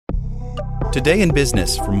Today in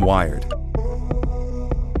Business from Wired.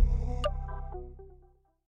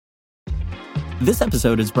 This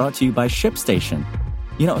episode is brought to you by ShipStation.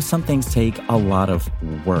 You know, some things take a lot of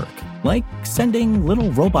work, like sending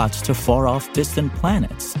little robots to far-off distant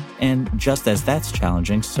planets. And just as that's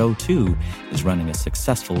challenging, so too is running a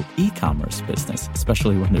successful e-commerce business,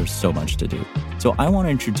 especially when there's so much to do. So I want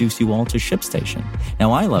to introduce you all to ShipStation.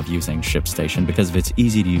 Now, I love using ShipStation because of its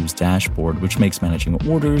easy-to-use dashboard, which makes managing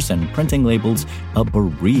orders and printing labels a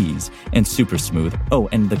breeze and super smooth. Oh,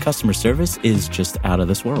 and the customer service is just out of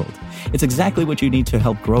this world. It's exactly what you need to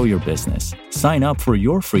help grow your business. Sign up for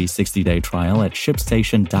your free 60-day trial at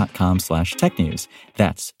shipstation.com/technews.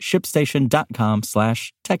 That's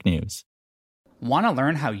shipstation.com/technews. Want to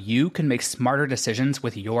learn how you can make smarter decisions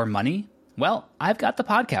with your money? Well, I've got the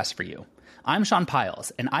podcast for you. I'm Sean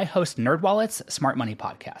Piles, and I host NerdWallet's Smart Money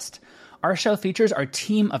Podcast. Our show features our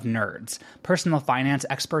team of nerds, personal finance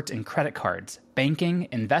experts in credit cards, banking,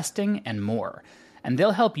 investing, and more. And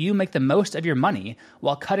they'll help you make the most of your money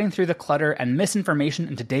while cutting through the clutter and misinformation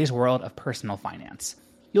in today's world of personal finance.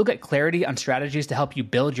 You'll get clarity on strategies to help you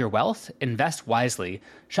build your wealth, invest wisely,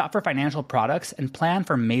 shop for financial products, and plan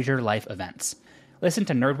for major life events. Listen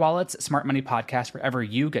to NerdWallet's Smart Money Podcast wherever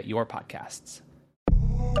you get your podcasts.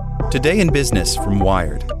 Today in Business from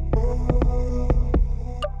Wired.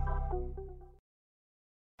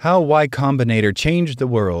 How Y Combinator changed the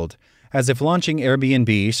world. As if launching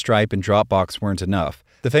Airbnb, Stripe, and Dropbox weren't enough,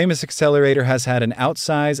 the famous accelerator has had an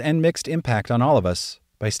outsize and mixed impact on all of us.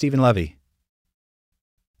 By Stephen Levy.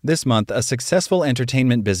 This month, a successful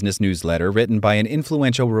entertainment business newsletter written by an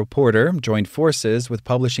influential reporter joined forces with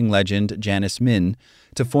publishing legend Janice Min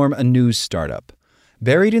to form a news startup.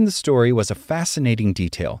 Buried in the story was a fascinating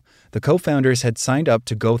detail. The co-founders had signed up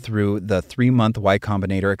to go through the 3-month Y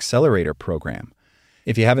Combinator accelerator program.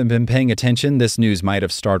 If you haven't been paying attention, this news might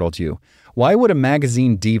have startled you. Why would a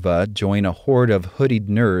magazine diva join a horde of hoodied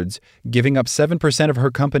nerds, giving up 7% of her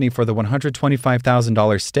company for the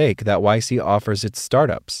 $125,000 stake that YC offers its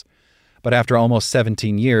startups? But after almost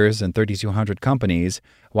 17 years and 3,200 companies,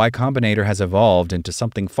 Y Combinator has evolved into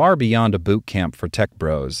something far beyond a boot camp for tech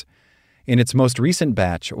bros. In its most recent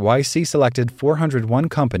batch, YC selected 401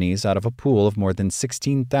 companies out of a pool of more than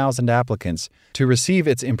 16,000 applicants to receive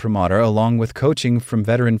its imprimatur, along with coaching from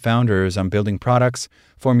veteran founders on building products,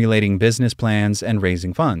 formulating business plans, and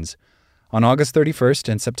raising funds. On August 31st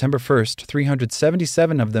and September 1st,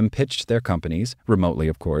 377 of them pitched their companies, remotely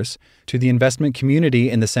of course, to the investment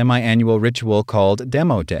community in the semi-annual ritual called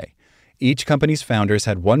Demo Day. Each company's founders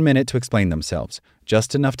had 1 minute to explain themselves,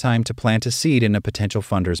 just enough time to plant a seed in a potential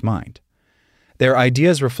funder's mind. Their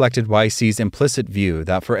ideas reflected YC's implicit view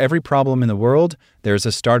that for every problem in the world, there's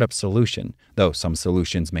a startup solution, though some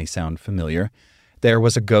solutions may sound familiar. There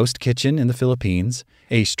was a ghost kitchen in the Philippines,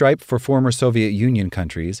 a Stripe for former Soviet Union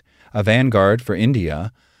countries, a Vanguard for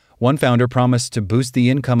India. One founder promised to boost the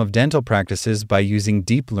income of dental practices by using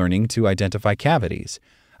deep learning to identify cavities.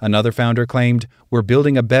 Another founder claimed, "We're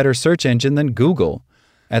building a better search engine than Google."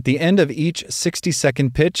 At the end of each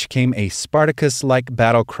 60-second pitch came a Spartacus-like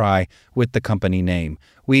battle cry with the company name.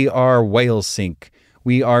 We are WhaleSync.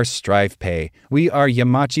 We are StrivePay. We are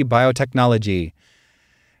Yamachi Biotechnology.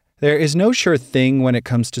 There is no sure thing when it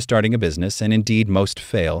comes to starting a business, and indeed most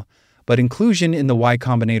fail. But inclusion in the Y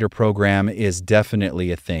Combinator program is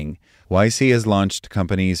definitely a thing. YC has launched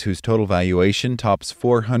companies whose total valuation tops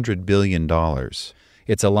 $400 billion.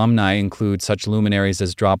 Its alumni include such luminaries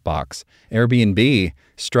as Dropbox, Airbnb,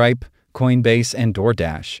 Stripe, Coinbase, and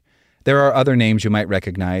DoorDash. There are other names you might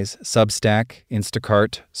recognize: Substack,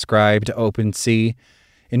 Instacart, Scribd, OpenSea.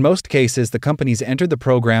 In most cases, the companies entered the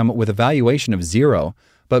program with a valuation of zero,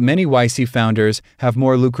 but many YC founders have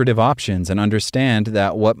more lucrative options and understand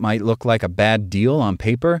that what might look like a bad deal on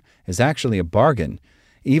paper is actually a bargain.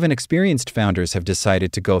 Even experienced founders have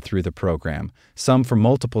decided to go through the program, some for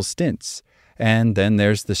multiple stints. And then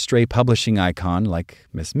there's the stray publishing icon like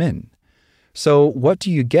Miss Min. So what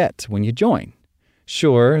do you get when you join?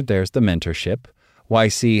 Sure, there's the mentorship.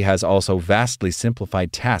 YC has also vastly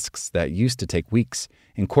simplified tasks that used to take weeks,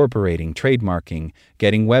 incorporating, trademarking,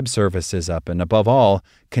 getting web services up, and above all,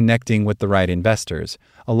 connecting with the right investors.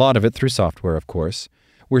 A lot of it through software, of course.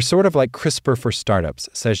 We're sort of like CRISPR for startups,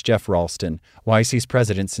 says Jeff Ralston, YC's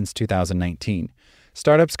president since 2019.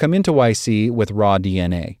 Startups come into YC with raw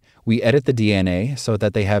DNA. We edit the DNA so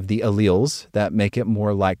that they have the alleles that make it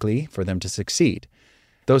more likely for them to succeed.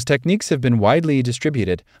 Those techniques have been widely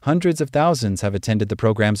distributed. Hundreds of thousands have attended the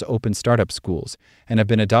program's open startup schools and have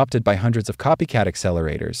been adopted by hundreds of copycat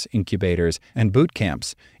accelerators, incubators, and boot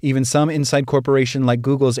camps, even some inside corporation like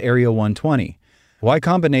Google's Area 120. Y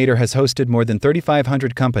Combinator has hosted more than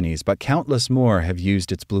 3,500 companies, but countless more have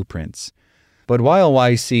used its blueprints. But while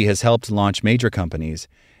YC has helped launch major companies,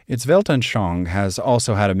 its Weltanschauung has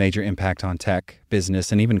also had a major impact on tech,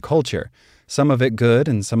 business, and even culture, some of it good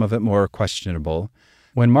and some of it more questionable.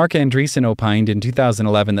 When Mark Andreessen opined in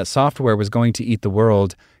 2011 that software was going to eat the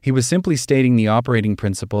world, he was simply stating the operating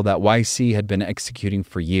principle that YC had been executing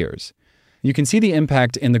for years. You can see the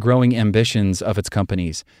impact in the growing ambitions of its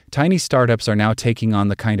companies. Tiny startups are now taking on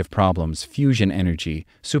the kind of problems, fusion energy,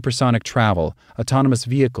 supersonic travel, autonomous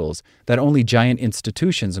vehicles, that only giant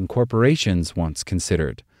institutions and corporations once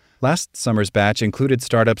considered. Last summer's batch included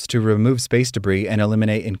startups to remove space debris and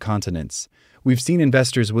eliminate incontinence. We've seen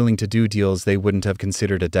investors willing to do deals they wouldn't have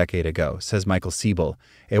considered a decade ago, says Michael Siebel,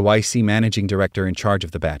 a YC managing director in charge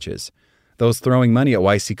of the batches. Those throwing money at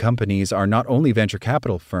YC companies are not only venture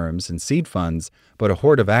capital firms and seed funds, but a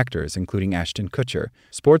horde of actors, including Ashton Kutcher,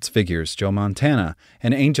 sports figures Joe Montana,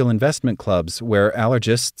 and angel investment clubs where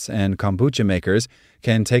allergists and kombucha makers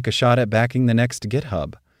can take a shot at backing the next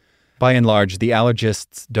GitHub. By and large, the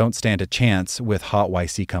allergists don't stand a chance with hot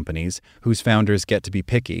YC companies, whose founders get to be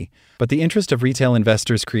picky, but the interest of retail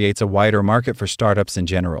investors creates a wider market for startups in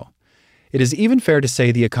general. It is even fair to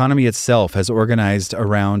say the economy itself has organized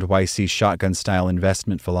around YC's shotgun-style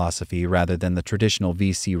investment philosophy rather than the traditional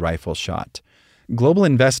VC rifle shot. Global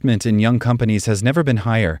investment in young companies has never been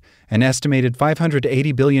higher, an estimated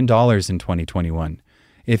 $580 billion in 2021.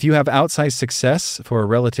 If you have outsized success for a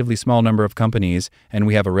relatively small number of companies, and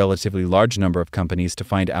we have a relatively large number of companies to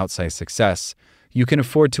find outsized success, you can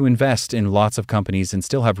afford to invest in lots of companies and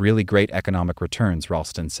still have really great economic returns,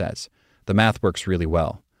 Ralston says. The math works really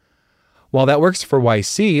well. While that works for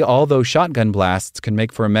YC, all those shotgun blasts can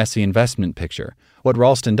make for a messy investment picture. What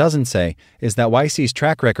Ralston doesn't say is that YC's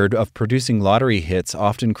track record of producing lottery hits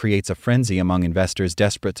often creates a frenzy among investors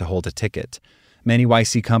desperate to hold a ticket. Many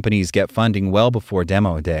YC companies get funding well before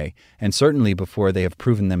demo day, and certainly before they have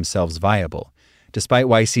proven themselves viable. Despite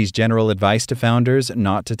YC's general advice to founders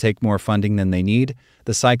not to take more funding than they need,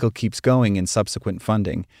 the cycle keeps going in subsequent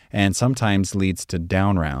funding, and sometimes leads to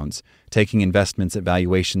down rounds, taking investments at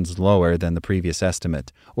valuations lower than the previous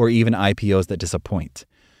estimate, or even IPOs that disappoint.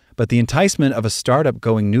 But the enticement of a startup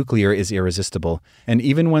going nuclear is irresistible, and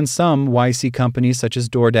even when some YC companies such as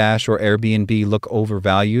DoorDash or Airbnb look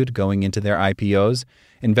overvalued going into their IPOs,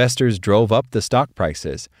 investors drove up the stock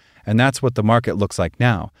prices. And that's what the market looks like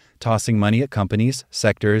now, tossing money at companies,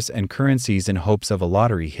 sectors, and currencies in hopes of a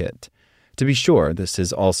lottery hit. To be sure, this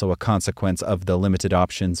is also a consequence of the limited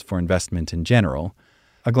options for investment in general.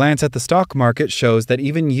 A glance at the stock market shows that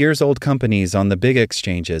even years-old companies on the big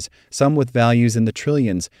exchanges, some with values in the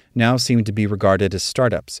trillions, now seem to be regarded as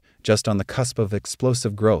startups, just on the cusp of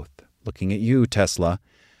explosive growth. Looking at you, Tesla.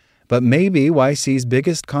 But maybe YC's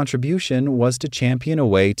biggest contribution was to champion a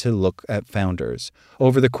way to look at founders.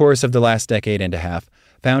 Over the course of the last decade and a half,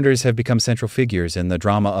 founders have become central figures in the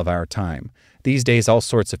drama of our time. These days, all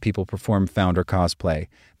sorts of people perform founder cosplay.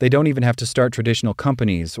 They don't even have to start traditional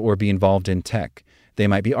companies or be involved in tech. They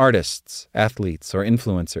might be artists, athletes, or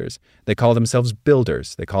influencers. They call themselves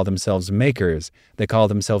builders. They call themselves makers. They call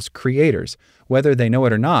themselves creators. Whether they know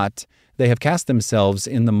it or not, they have cast themselves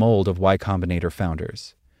in the mold of Y Combinator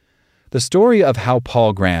founders. The story of how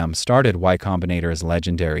Paul Graham started Y Combinator is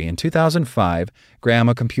legendary. In 2005, Graham,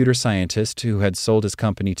 a computer scientist who had sold his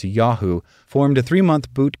company to Yahoo, formed a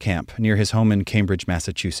 3-month boot camp near his home in Cambridge,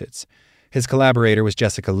 Massachusetts. His collaborator was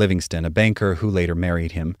Jessica Livingston, a banker who later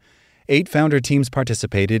married him. 8 founder teams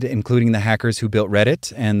participated, including the hackers who built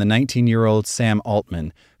Reddit and the 19-year-old Sam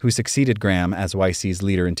Altman, who succeeded Graham as YC's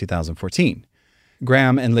leader in 2014.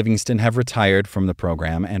 Graham and Livingston have retired from the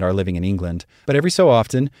program and are living in England, but every so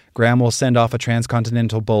often, Graham will send off a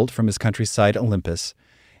transcontinental bolt from his countryside Olympus.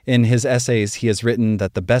 In his essays, he has written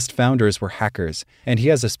that the best founders were hackers, and he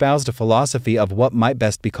has espoused a philosophy of what might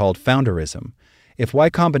best be called founderism. If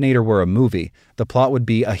Y Combinator were a movie, the plot would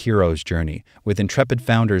be a hero's journey, with intrepid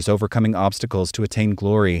founders overcoming obstacles to attain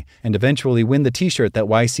glory and eventually win the T-shirt that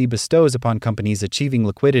YC bestows upon companies achieving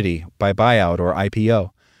liquidity by buyout or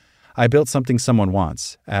IPO. I built something someone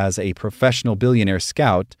wants. As a professional billionaire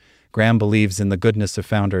scout, Graham believes in the goodness of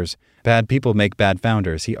founders. Bad people make bad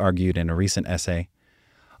founders, he argued in a recent essay.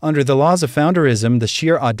 Under the laws of founderism, the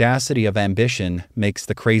sheer audacity of ambition makes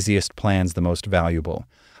the craziest plans the most valuable.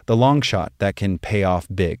 The long shot that can pay off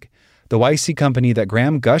big. The YC company that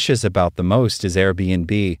Graham gushes about the most is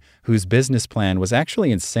Airbnb, whose business plan was actually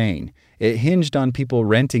insane. It hinged on people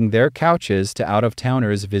renting their couches to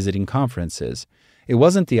out-of-towners visiting conferences. It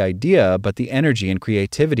wasn't the idea, but the energy and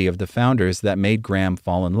creativity of the founders that made Graham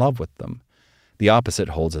fall in love with them. The opposite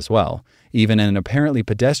holds as well. Even an apparently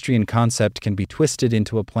pedestrian concept can be twisted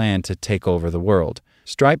into a plan to take over the world.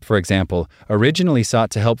 Stripe, for example, originally sought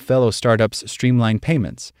to help fellow startups streamline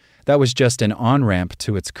payments. That was just an on-ramp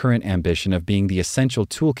to its current ambition of being the essential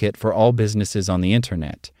toolkit for all businesses on the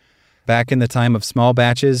internet. Back in the time of small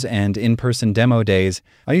batches and in-person demo days,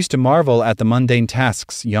 I used to marvel at the mundane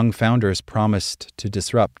tasks young founders promised to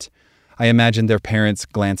disrupt. I imagined their parents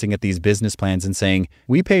glancing at these business plans and saying,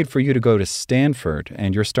 "We paid for you to go to Stanford,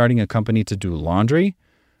 and you're starting a company to do laundry?"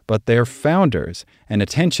 But they're founders, and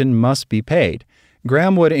attention must be paid.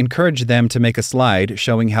 Graham would encourage them to make a slide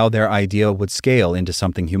showing how their idea would scale into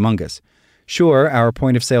something humongous. Sure, our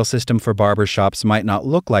point-of-sale system for barbershops might not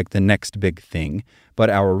look like the next big thing,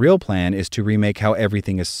 but our real plan is to remake how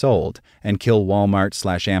everything is sold and kill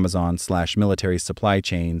Walmart/Amazon/military supply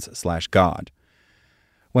chains/God.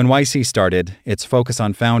 When YC started, its focus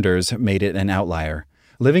on founders made it an outlier.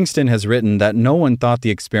 Livingston has written that no one thought the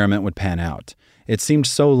experiment would pan out. It seemed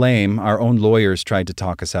so lame, our own lawyers tried to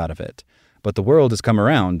talk us out of it. But the world has come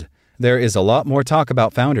around. There is a lot more talk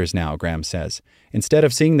about founders now, Graham says. Instead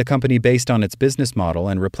of seeing the company based on its business model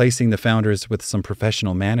and replacing the founders with some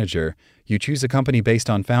professional manager, you choose a company based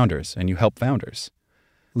on founders and you help founders.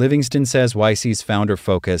 Livingston says YC's founder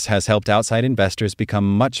focus has helped outside investors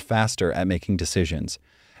become much faster at making decisions.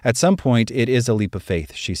 At some point, it is a leap of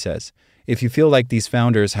faith, she says. If you feel like these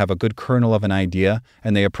founders have a good kernel of an idea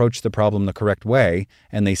and they approach the problem the correct way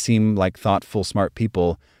and they seem like thoughtful, smart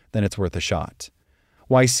people, then it's worth a shot.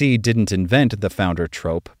 YC didn't invent the founder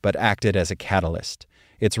trope, but acted as a catalyst.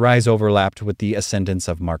 Its rise overlapped with the ascendance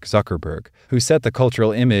of Mark Zuckerberg, who set the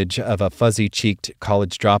cultural image of a fuzzy-cheeked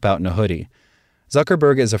college dropout in a hoodie.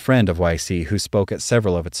 Zuckerberg is a friend of YC who spoke at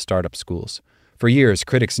several of its startup schools. For years,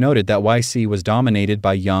 critics noted that YC was dominated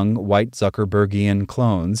by young, white Zuckerbergian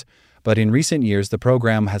clones, but in recent years the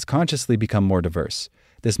program has consciously become more diverse.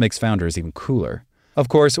 This makes founders even cooler. Of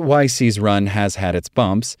course, YC's run has had its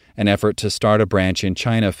bumps. An effort to start a branch in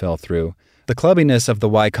China fell through. The clubbiness of the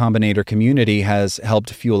Y Combinator community has helped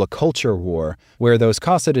fuel a culture war, where those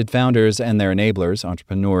cosseted founders and their enablers,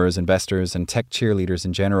 entrepreneurs, investors, and tech cheerleaders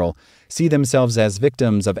in general, see themselves as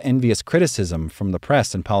victims of envious criticism from the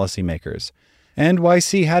press and policymakers. And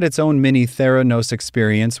YC had its own mini Theranos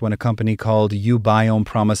experience when a company called uBiome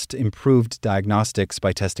promised improved diagnostics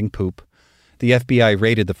by testing poop. The FBI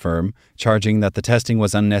raided the firm, charging that the testing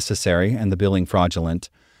was unnecessary and the billing fraudulent.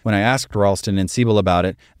 When I asked Ralston and Siebel about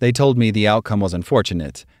it, they told me the outcome was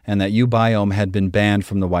unfortunate and that uBiome had been banned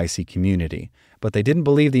from the YC community, but they didn't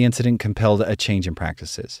believe the incident compelled a change in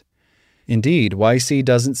practices. Indeed, YC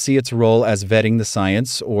doesn't see its role as vetting the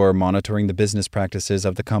science or monitoring the business practices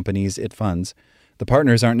of the companies it funds. The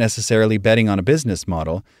partners aren't necessarily betting on a business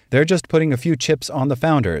model. They're just putting a few chips on the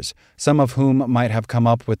founders, some of whom might have come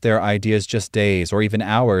up with their ideas just days or even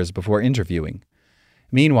hours before interviewing.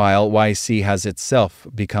 Meanwhile, YC has itself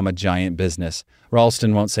become a giant business.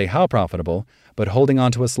 Ralston won't say how profitable, but holding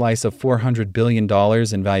onto a slice of $400 billion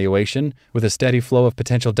in valuation with a steady flow of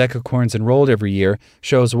potential decacorns enrolled every year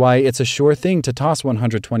shows why it's a sure thing to toss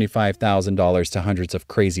 $125,000 to hundreds of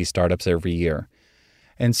crazy startups every year.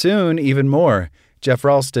 And soon, even more. Jeff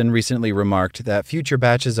Ralston recently remarked that future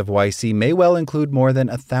batches of YC may well include more than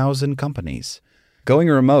 1,000 companies. Going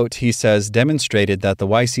remote, he says, demonstrated that the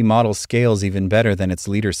YC model scales even better than its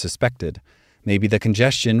leaders suspected. Maybe the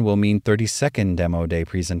congestion will mean 30-second demo day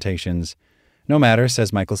presentations. No matter,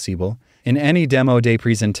 says Michael Siebel. In any demo day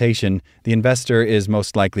presentation, the investor is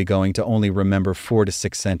most likely going to only remember 4 to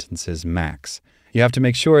 6 sentences max. You have to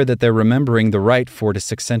make sure that they're remembering the right 4 to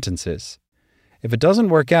 6 sentences. If it doesn't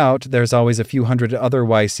work out, there's always a few hundred other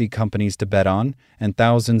YC companies to bet on, and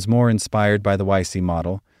thousands more inspired by the YC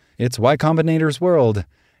model. It's Y Combinator's world,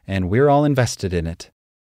 and we're all invested in it.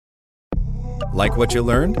 Like what you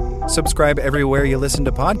learned? Subscribe everywhere you listen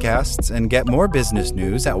to podcasts and get more business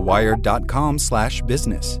news at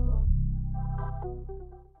wired.com/business.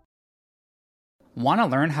 Want to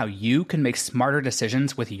learn how you can make smarter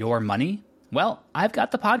decisions with your money? Well, I've got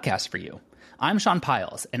the podcast for you. I'm Sean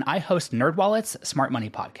Piles, and I host NerdWallet's Smart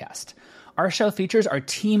Money Podcast. Our show features our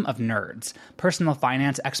team of nerds, personal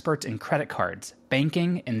finance experts in credit cards,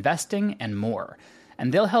 banking, investing, and more.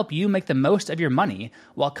 And they'll help you make the most of your money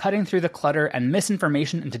while cutting through the clutter and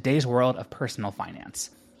misinformation in today's world of personal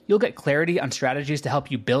finance. You'll get clarity on strategies to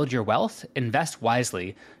help you build your wealth, invest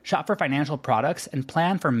wisely, shop for financial products, and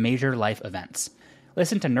plan for major life events.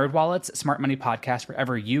 Listen to NerdWallet's Smart Money Podcast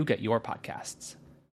wherever you get your podcasts.